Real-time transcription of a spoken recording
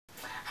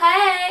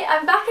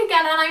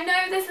and I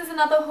know this is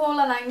another haul,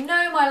 and I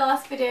know my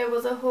last video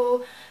was a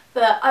haul,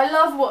 but I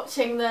love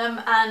watching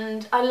them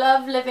and I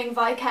love living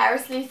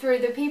vicariously through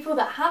the people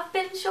that have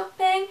been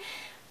shopping.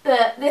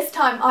 But this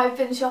time I've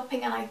been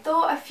shopping and I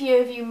thought a few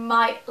of you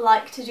might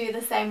like to do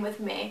the same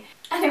with me.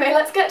 Anyway,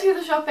 let's get to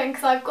the shopping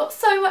because I've got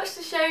so much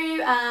to show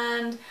you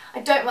and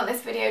I don't want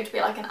this video to be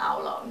like an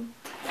hour long.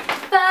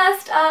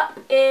 First up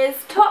is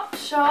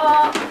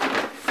Topshop,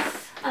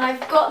 and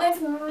I've got this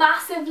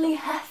massively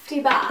hefty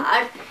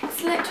bag.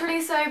 It's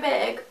literally so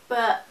big,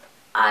 but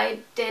I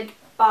did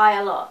buy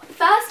a lot.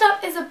 First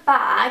up is a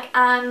bag,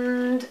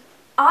 and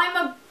I'm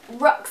a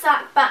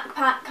rucksack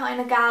backpack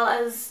kind of gal,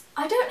 as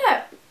I don't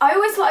know, I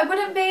always thought I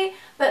wouldn't be,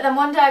 but then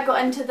one day I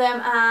got into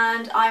them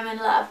and I'm in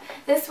love.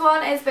 This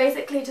one is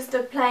basically just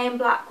a plain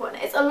black one.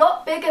 It's a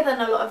lot bigger than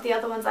a lot of the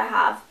other ones I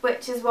have,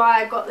 which is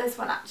why I got this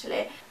one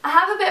actually. I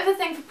have a bit of a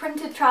thing for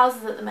printed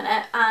trousers at the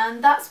minute,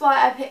 and that's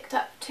why I picked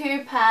up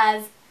two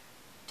pairs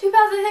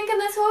I think in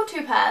this haul,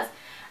 2 pairs.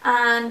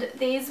 And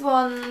these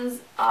ones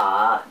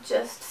are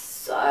just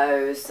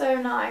so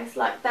nice.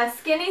 Like, they're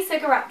skinny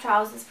cigarette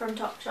trousers from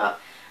Topshop,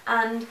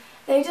 and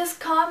they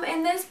just come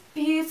in this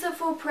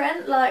beautiful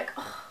print. Like,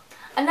 oh.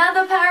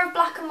 Another pair of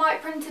black and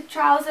white printed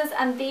trousers,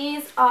 and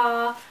these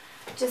are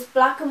just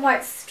black and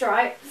white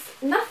stripes.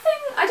 I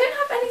don't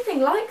have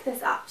anything like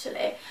this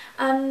actually,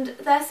 and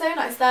they're so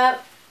nice. They're,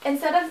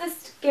 instead of the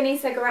skinny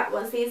cigarette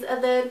ones, these are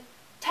the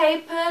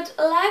tapered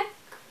leg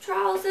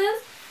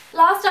trousers.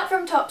 Last up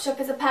from Topshop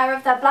is a pair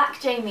of their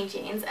black Jamie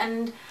jeans,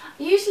 and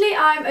usually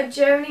I'm a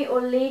Joni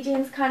or Lee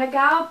jeans kind of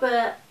gal,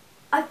 but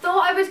I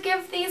thought I would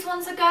give these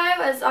ones a go,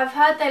 as I've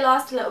heard they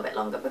last a little bit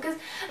longer, because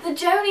the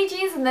Joni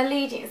jeans and the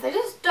Lee jeans, they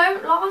just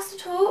don't last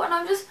at all, and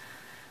I'm just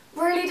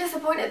really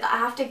disappointed that I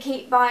have to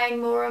keep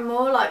buying more and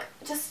more. Like,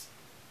 I just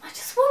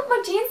want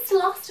my jeans to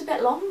last a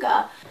bit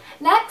longer.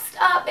 Next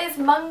up is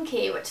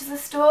Monki, which is a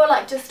store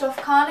like just off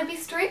Carnaby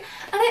Street,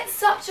 and it's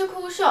such a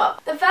cool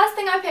shop. The first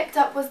thing I picked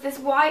up was this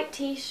white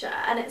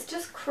t-shirt, and it's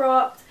just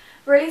cropped,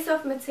 really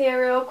soft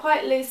material,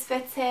 quite loose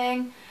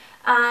fitting,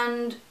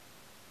 and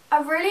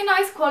a really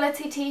nice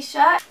quality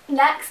t-shirt.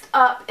 Next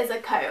up is a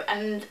coat,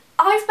 and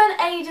I spent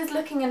ages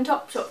looking in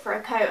Topshop for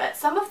a coat at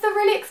some of the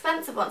really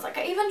expensive ones. Like,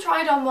 I even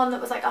tried on one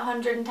that was like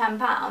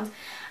 £110,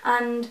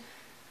 and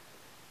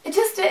it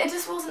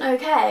just wasn't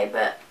okay.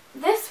 But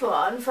this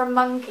one from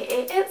Monki,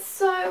 it's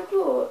so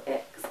cool.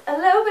 It's a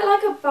little bit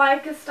like a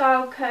biker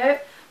style coat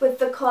with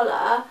the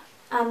collar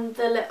and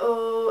the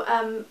little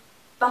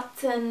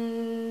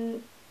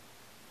button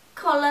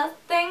collar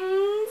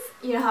things.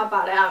 You know how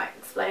bad I am at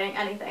explaining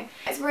anything.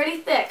 It's really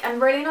thick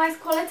and really nice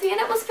quality,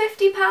 and it was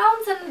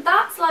 £50, and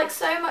that's like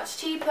so much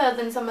cheaper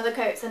than some of the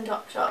coats in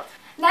Topshop.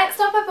 Next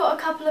up, I bought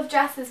a couple of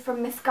dresses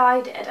from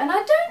Missguided, and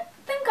I don't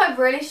think I've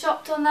really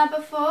shopped on there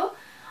before.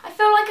 I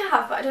feel like I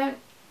have, but I don't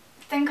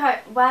think I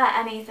wear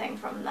anything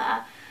from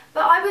there.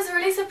 But I was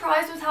really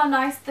surprised with how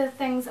nice the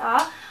things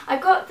are. I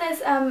got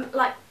this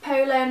like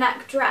polo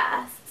neck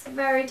dress. It's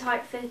very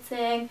tight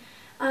fitting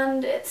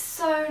and it's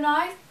so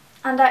nice.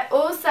 And I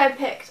also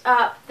picked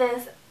up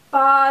this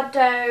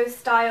Bardo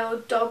style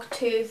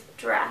dogtooth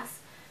dress.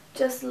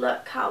 Just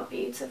look how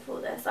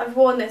beautiful this. I've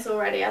worn this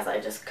already, as I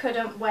just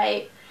couldn't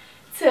wait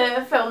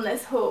to film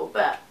this haul,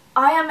 but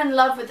I am in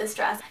love with this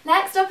dress.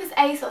 Next up is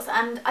ASOS,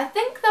 and I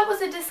think there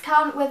was a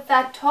discount with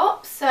their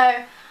tops, so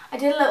I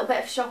did a little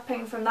bit of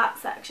shopping from that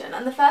section.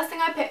 And the first thing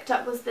I picked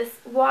up was this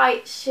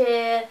white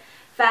sheer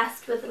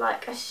vest with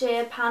like a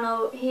sheer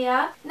panel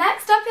here.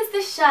 Next up is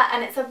this shirt,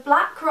 and it's a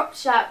black cropped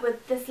shirt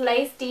with this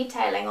lace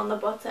detailing on the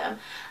bottom.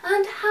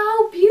 And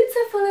how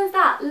beautiful is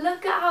that?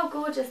 Look at how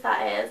gorgeous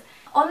that is.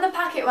 On the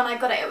packet when I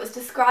got it, it was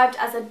described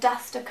as a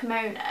duster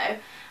kimono,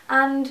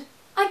 and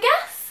I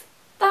guess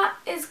that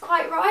is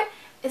quite right.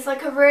 It's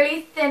like a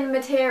really thin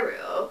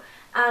material,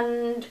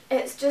 and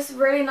it's just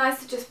really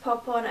nice to just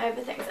pop on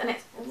over things, and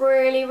it's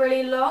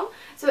really long,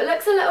 so it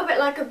looks a little bit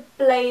like a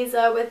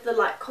blazer with the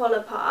like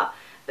collar part,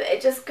 but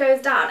it just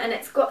goes down, and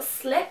it's got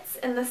slits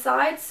in the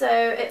side, so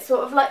it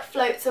sort of like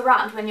floats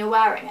around when you're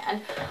wearing it.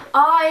 And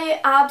I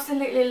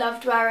absolutely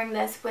loved wearing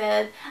this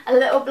with a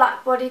little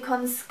black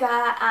bodycon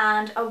skirt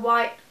and a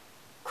white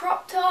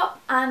crop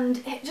top,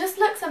 and it just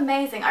looks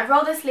amazing. I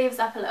roll the sleeves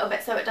up a little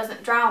bit so it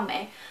doesn't drown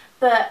me,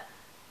 but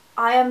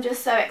I am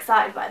just so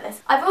excited by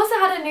this. I've also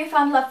had a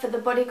newfound love for the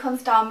bodycon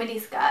style midi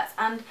skirts,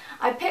 and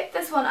I picked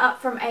this one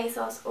up from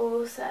ASOS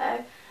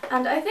also,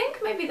 and I think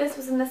maybe this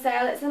was in the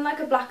sale. It's in like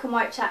a black and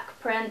white check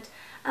print,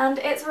 and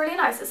it's really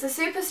nice. It's a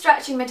super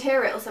stretchy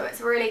material, so it's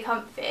really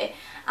comfy,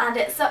 and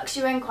it sucks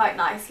you in quite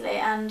nicely,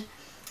 and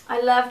I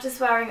love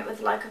just wearing it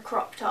with like a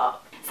crop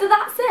top. So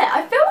that's it.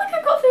 I feel like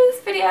I got through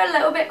this video a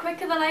little bit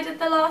quicker than I did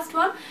the last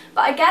one,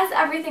 but I guess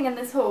everything in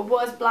this haul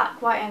was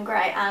black, white and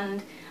grey,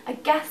 and I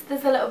guess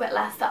there's a little bit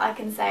less that I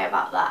can say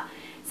about that.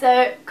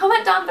 So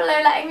comment down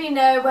below letting me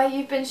know where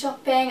you've been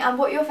shopping and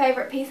what your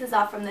favourite pieces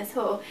are from this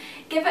haul.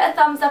 Give it a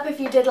thumbs up if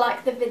you did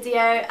like the video,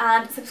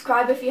 and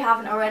subscribe if you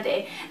haven't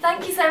already.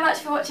 Thank you so much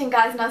for watching,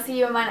 guys, and I'll see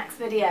you in my next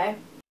video.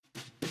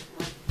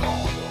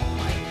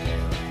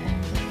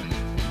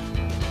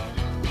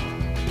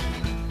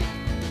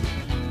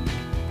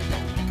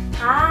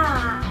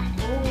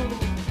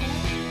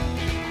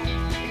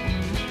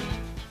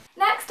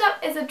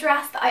 is a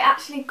dress that I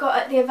actually got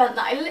at the event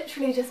that I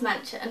literally just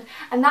mentioned,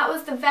 and that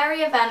was the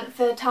very event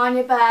for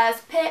Tanya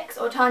Bear's Picks,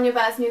 or Tanya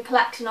Bear's new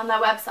collection on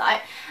their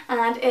website,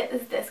 and it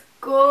is this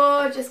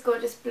gorgeous,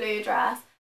 gorgeous blue dress.